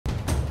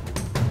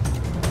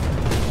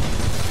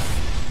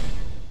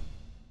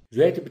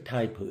Recep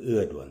Tayyip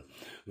Erdogan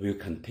will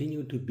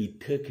continue to be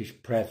Turkish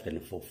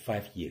president for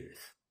 5 years.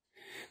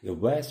 The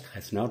West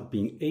has not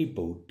been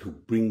able to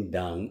bring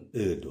down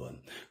Erdogan,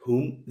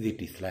 whom they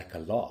dislike a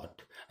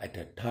lot, at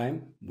a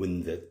time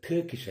when the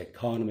Turkish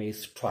economy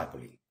is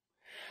struggling.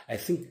 I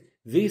think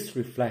this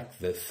reflects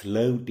the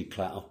slow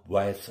decline of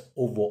West's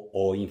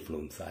overall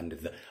influence and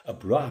the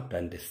abrupt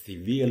and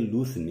severe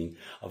loosening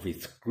of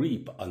its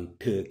grip on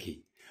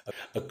Turkey,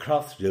 a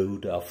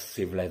crossroad of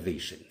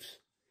civilizations.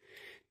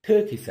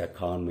 Turkey's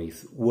economy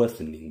is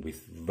worsening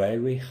with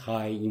very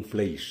high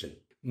inflation,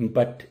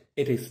 but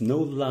it is no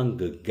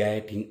longer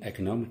getting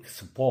economic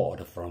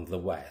support from the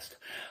West,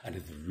 and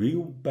the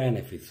real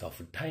benefits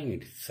of tying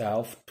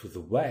itself to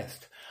the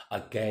West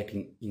are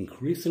getting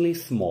increasingly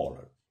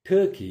smaller.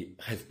 Turkey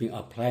has been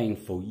applying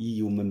for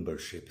EU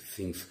membership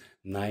since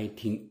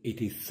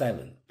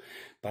 1987,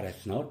 but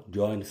has not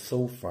joined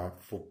so far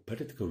for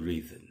political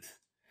reasons.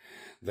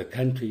 The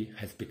country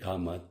has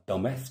become a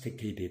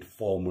domesticated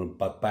former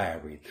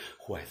barbarian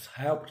who has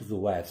helped the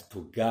West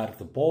to guard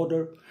the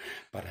border,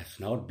 but has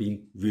not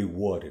been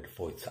rewarded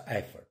for its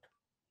effort.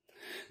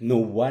 No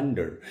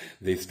wonder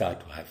they start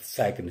to have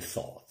second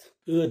thoughts.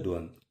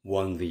 Erdogan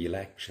won the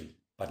election,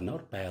 but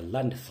not by a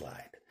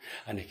landslide,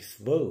 and his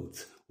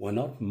votes were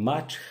not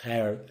much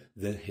higher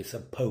than his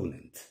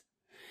opponents.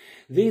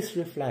 This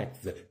reflects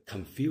the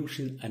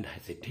confusion and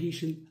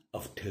hesitation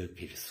of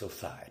Turkish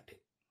society.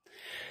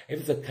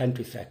 If the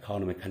country's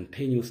economy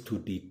continues to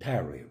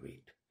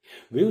deteriorate,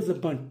 will the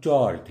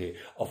majority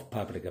of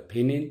public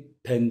opinion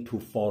tend to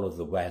follow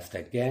the West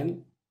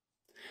again?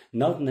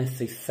 Not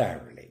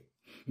necessarily,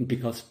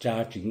 because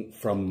judging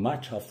from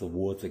much of the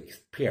world's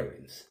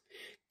experience,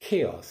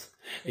 chaos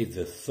is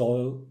the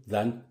soil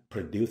that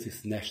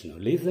produces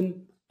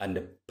nationalism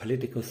and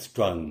political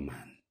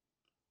strongman.